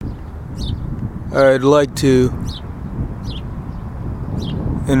I'd like to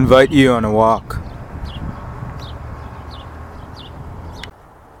invite you on a walk.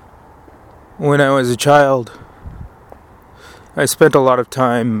 When I was a child, I spent a lot of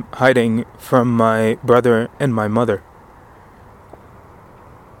time hiding from my brother and my mother.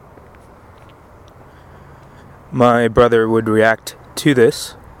 My brother would react to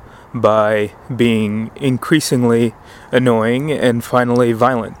this by being increasingly annoying and finally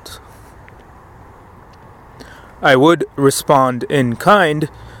violent. I would respond in kind,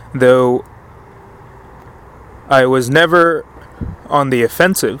 though I was never on the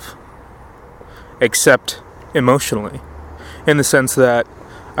offensive, except emotionally, in the sense that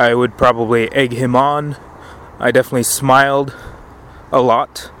I would probably egg him on. I definitely smiled a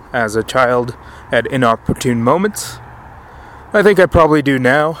lot as a child at inopportune moments. I think I probably do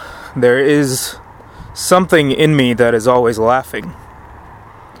now. There is something in me that is always laughing.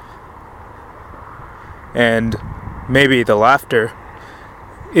 And maybe the laughter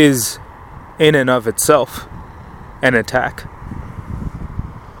is in and of itself an attack.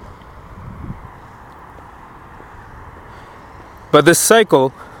 But this cycle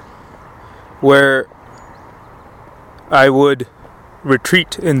where I would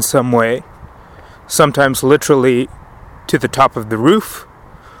retreat in some way, sometimes literally to the top of the roof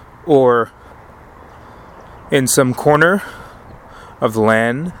or in some corner of the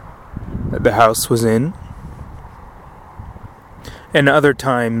land that the house was in, and other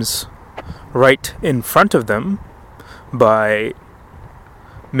times right in front of them by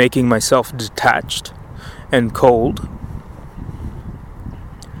making myself detached and cold.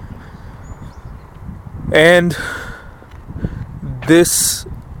 And this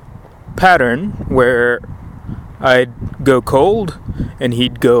pattern where I'd go cold and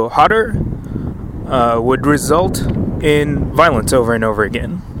he'd go hotter would result in violence over and over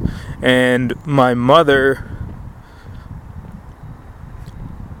again. And my mother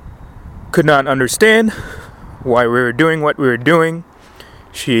could not understand why we were doing what we were doing.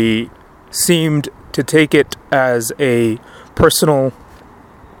 She seemed to take it as a personal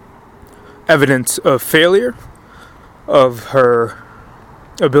evidence of failure of her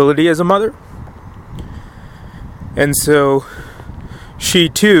ability as a mother. And so she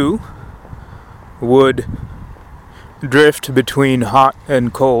too would drift between hot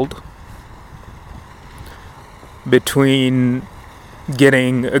and cold, between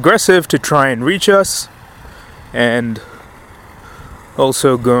getting aggressive to try and reach us and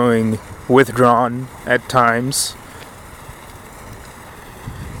also going withdrawn at times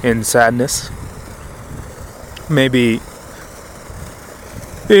in sadness, maybe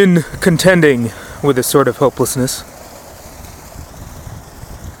in contending with a sort of hopelessness.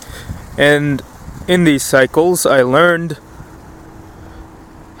 And in these cycles, I learned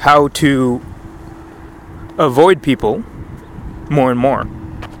how to avoid people more and more.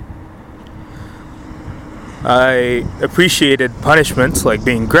 I appreciated punishments like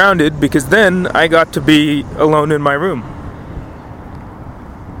being grounded because then I got to be alone in my room.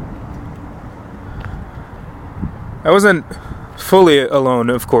 I wasn't fully alone,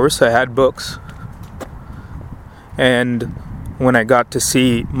 of course. I had books. And when I got to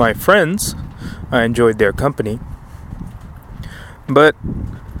see my friends, I enjoyed their company. But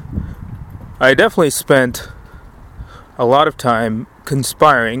I definitely spent a lot of time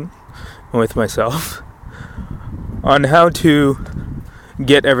conspiring with myself on how to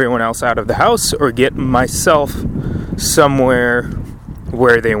get everyone else out of the house or get myself somewhere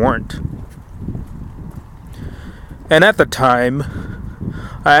where they weren't. And at the time,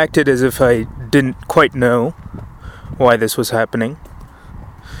 I acted as if I didn't quite know why this was happening.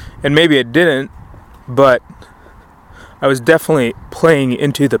 And maybe it didn't, but I was definitely playing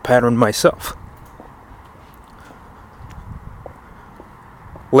into the pattern myself.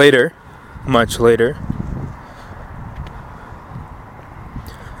 Later, much later,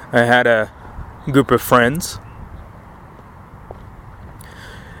 I had a group of friends,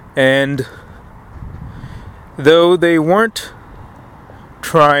 and though they weren't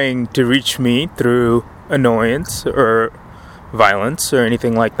trying to reach me through annoyance or violence or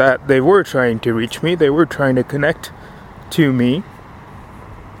anything like that, they were trying to reach me, they were trying to connect to me,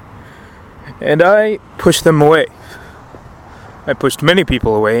 and I pushed them away. I pushed many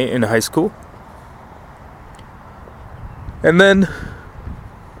people away in high school. And then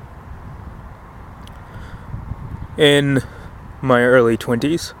in my early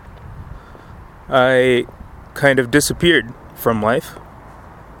 20s, I kind of disappeared from life.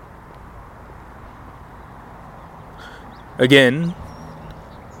 Again,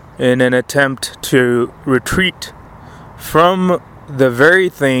 in an attempt to retreat from the very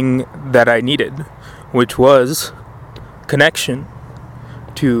thing that I needed, which was connection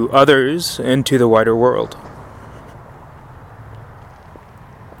to others and to the wider world.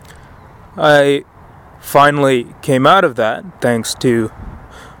 I finally came out of that thanks to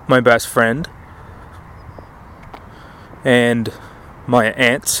my best friend and my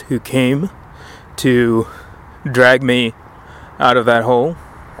aunts who came to drag me out of that hole.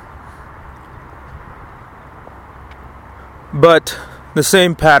 But the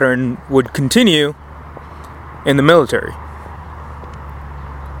same pattern would continue in the military.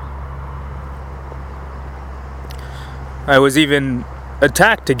 I was even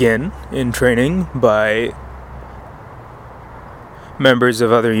attacked again in training by members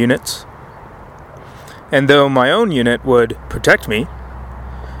of other units. And though my own unit would protect me,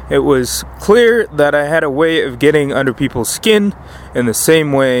 it was clear that I had a way of getting under people's skin in the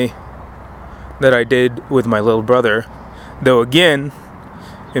same way that I did with my little brother. Though again,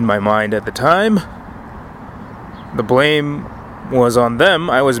 in my mind at the time, the blame was on them.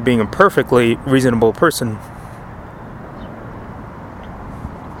 I was being a perfectly reasonable person.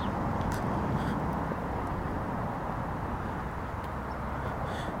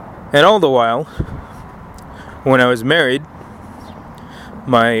 And all the while, when I was married,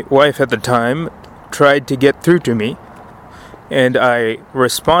 my wife at the time tried to get through to me, and I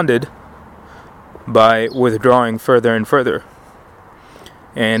responded by withdrawing further and further.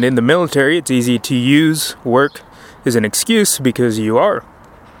 And in the military, it's easy to use work as an excuse because you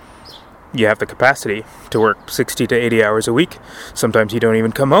have the capacity to work 60 to 80 hours a week. Sometimes you don't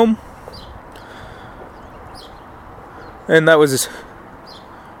even come home. And that was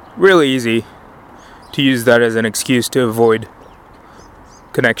really easy to use that as an excuse to avoid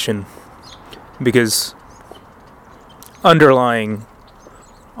connection, because underlying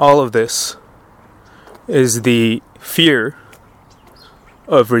all of this is the fear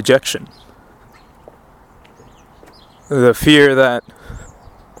of rejection. The fear that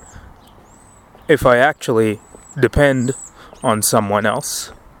if I actually depend on someone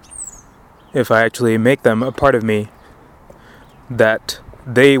else, if I actually make them a part of me, that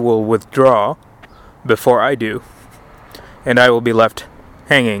they will withdraw before I do, and I will be left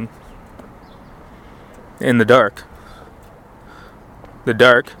hanging in the dark. The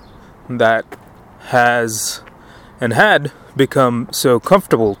dark that has and had become so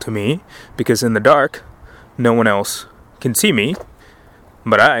comfortable to me, because in the dark, no one else can see me,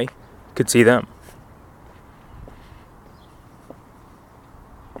 but I could see them.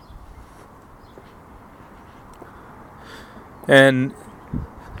 And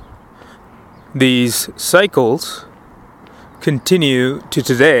these cycles continue to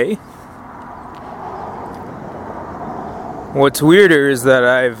today. What's weirder is that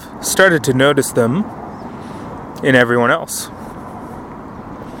I've started to notice them in everyone else.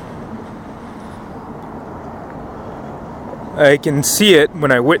 I can see it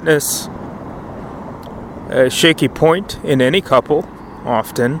when I witness a shaky point in any couple,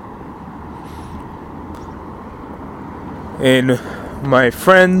 often. In my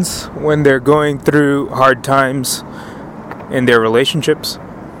friends, when they're going through hard times in their relationships,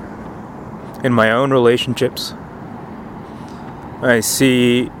 in my own relationships, I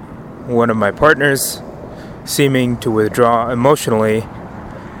see one of my partners seeming to withdraw emotionally,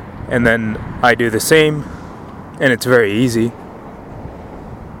 and then I do the same, and it's very easy.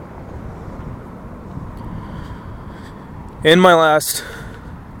 In my last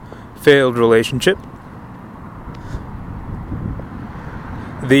failed relationship,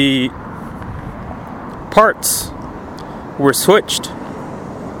 the parts were switched.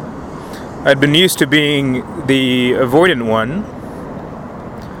 I'd been used to being the avoidant one,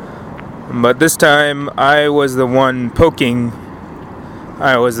 but this time I was the one poking,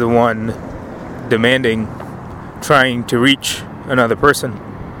 I was the one demanding, trying to reach another person.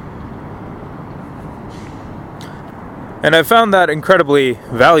 And I found that incredibly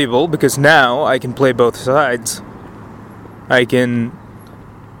valuable, because now I can play both sides. I can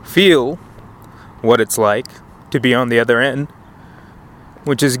feel what it's like to be on the other end,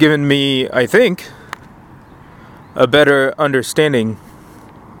 which has given me, I think, a better understanding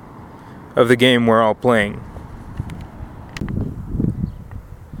of the game we're all playing.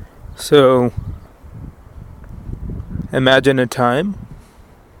 So, imagine a time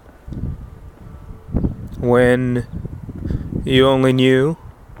when you only knew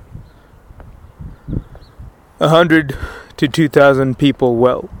 100 to 2,000 people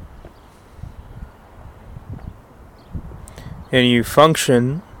well, and you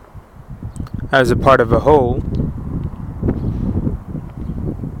function as a part of a whole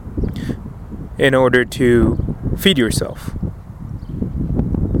in order to feed yourself.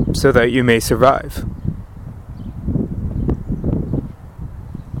 so that you may survive.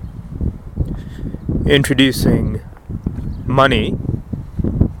 Introducing money,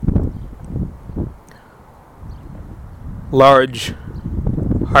 large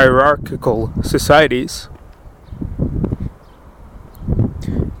hierarchical societies,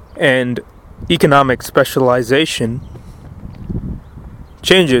 and economic specialization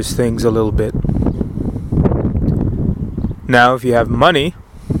changes things a little bit. Now, if you have money,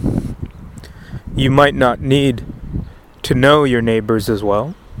 you might not need to know your neighbors as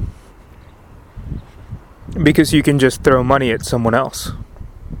well, because you can just throw money at someone else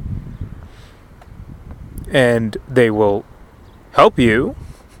and they will help you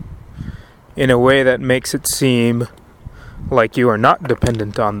in a way that makes it seem like you are not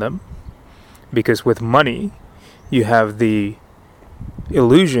dependent on them, because with money you have the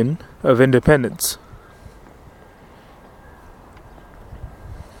illusion of independence.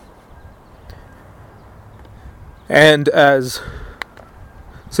 And as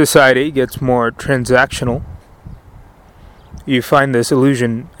society gets more transactional, you find this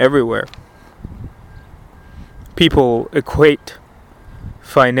illusion everywhere. People equate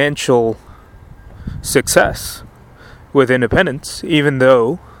financial success with independence, even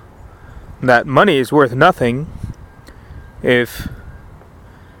though that money is worth nothing if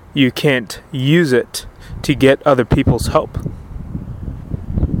you can't use it to get other people's help.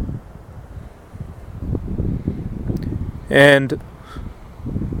 And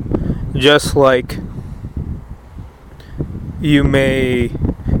just like you may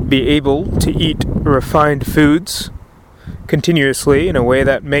be able to eat refined foods continuously in a way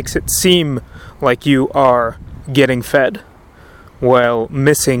that makes it seem like you are getting fed while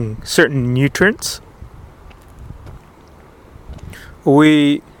missing certain nutrients,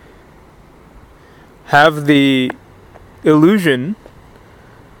 we have the illusion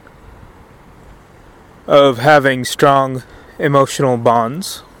of having strong emotional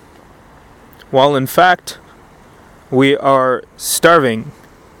bonds, while in fact we are starving.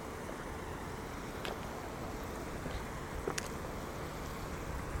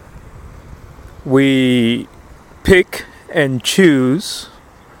 We pick and choose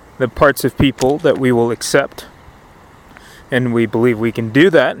the parts of people that we will accept, and we believe we can do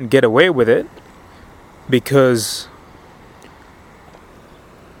that and get away with it because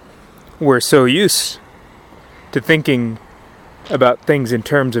we're so used to thinking about things in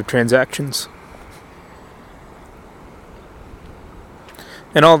terms of transactions.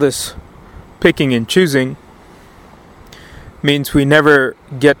 And all this picking and choosing means we never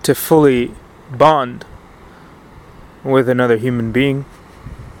get to fully bond with another human being.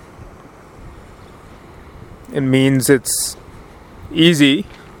 It means it's easy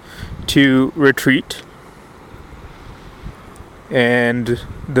to retreat, and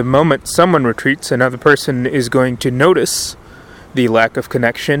the moment someone retreats, another person is going to notice the lack of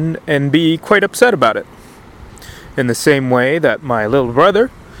connection and be quite upset about it. In the same way that my little brother,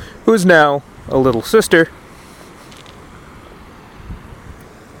 who is now a little sister,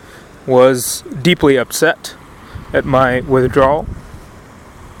 was deeply upset at my withdrawal.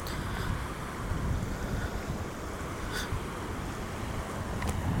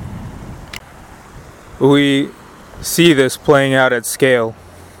 We see this playing out at scale.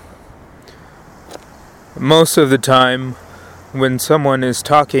 Most of the time, when someone is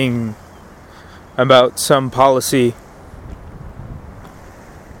talking about some policy,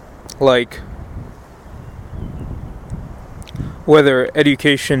 like whether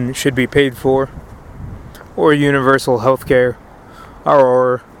education should be paid for, or universal health care,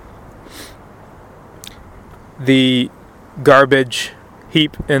 or the garbage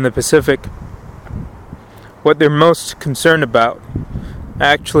heap in the Pacific, what they're most concerned about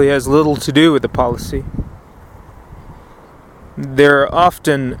actually has little to do with the policy. They're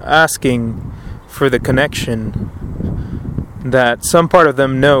often asking for the connection that some part of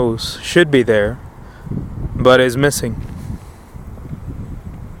them knows should be there, but is missing.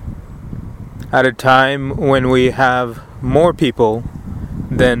 At a time when we have more people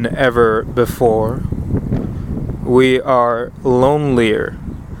than ever before, we are lonelier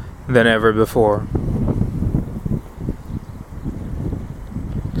than ever before.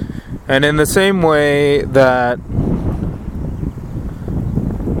 And in the same way that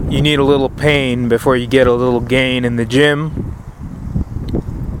you need a little pain before you get a little gain in the gym,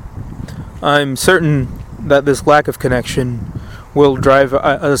 I'm certain that this lack of connection will drive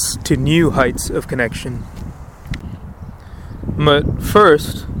us to new heights of connection. But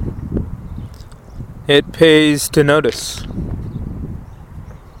first, it pays to notice.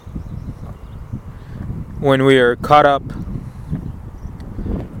 When we are caught up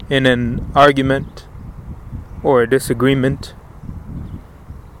in an argument or a disagreement,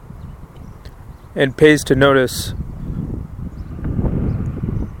 it pays to notice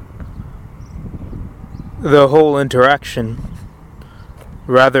the whole interaction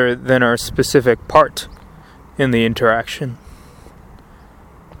rather than our specific part in the interaction.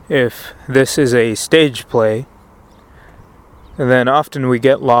 If this is a stage play, then often we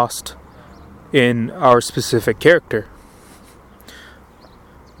get lost in our specific character.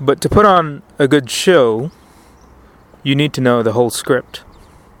 But to put on a good show, you need to know the whole script.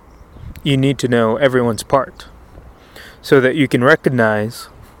 You need to know everyone's part, so that you can recognize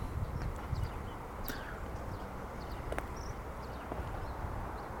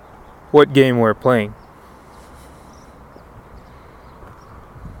what game we're playing.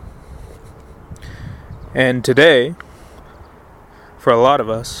 And today, for a lot of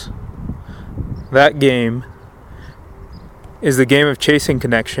us, that game is the game of chasing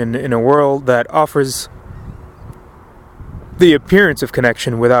connection in a world that offers the appearance of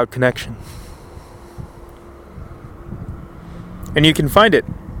connection without connection. And you can find it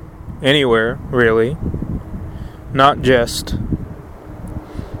anywhere, really, not just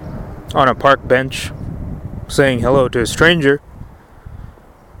on a park bench saying hello to a stranger.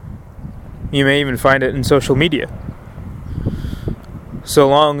 You may even find it in social media. So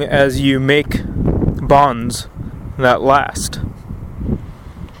long as you make bonds that last.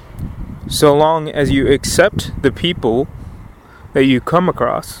 So long as you accept the people that you come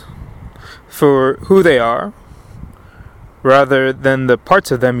across for who they are, rather than the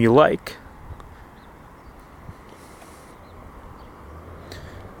parts of them you like.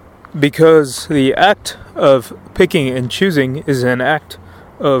 Because the act of picking and choosing is an act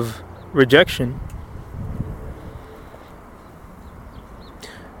of rejection.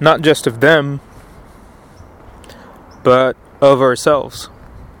 Not just of them, but of ourselves.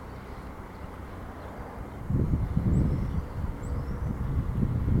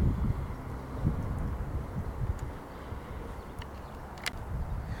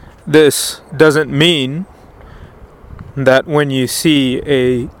 This doesn't mean that when you see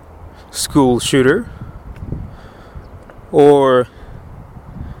a school shooter or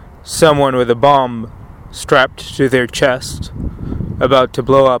someone with a bomb strapped to their chest about to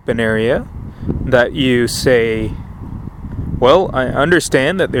blow up an area, that you say, well, I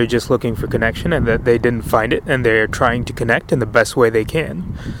understand that they're just looking for connection and that they didn't find it and they're trying to connect in the best way they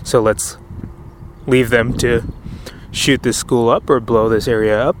can. So let's leave them to shoot this school up or blow this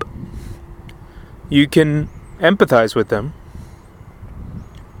area up. You can empathize with them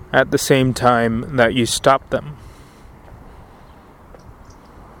at the same time that you stop them.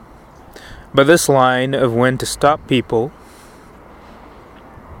 But this line of when to stop people,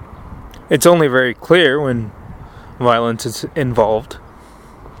 it's only very clear when violence is involved.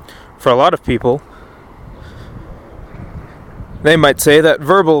 For a lot of people, they might say that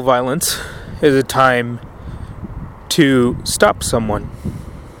verbal violence is a time to stop someone.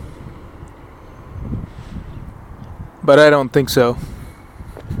 But I don't think so.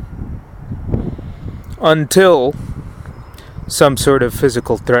 Until some sort of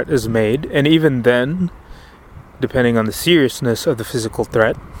physical threat is made, and even then, depending on the seriousness of the physical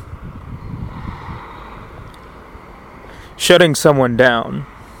threat, shutting someone down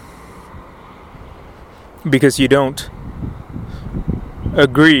because you don't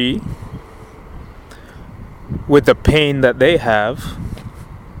agree with the pain that they have,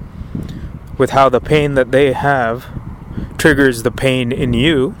 with how the pain that they have triggers the pain in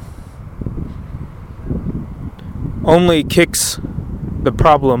you, only kicks the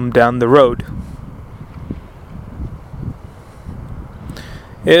problem down the road.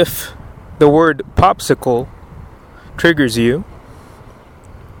 If the word popsicle triggers you,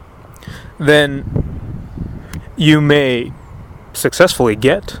 then you may successfully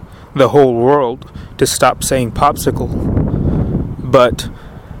get the whole world to stop saying popsicle, but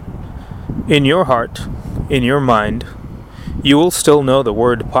in your heart, in your mind, you will still know the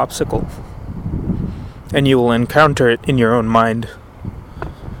word popsicle, and you will encounter it in your own mind,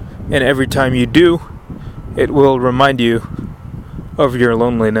 and every time you do, it will remind you of your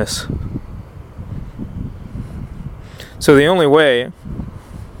loneliness. So the only way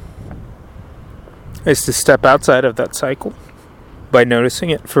is to step outside of that cycle by noticing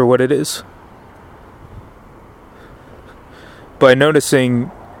it for what it is. By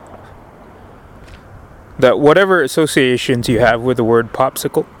noticing that whatever associations you have with the word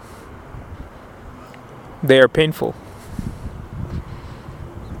popsicle, they are painful.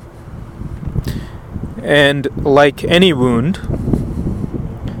 And like any wound,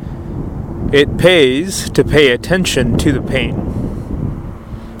 it pays to pay attention to the pain.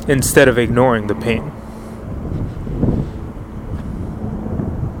 instead of ignoring the pain.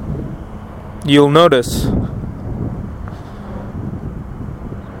 You'll notice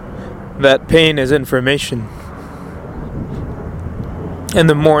that pain is information. And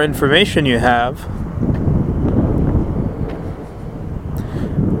the more information you have,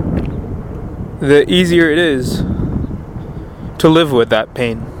 the easier it is to live with that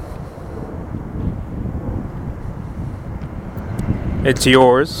pain. It's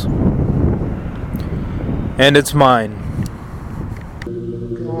yours, and it's mine.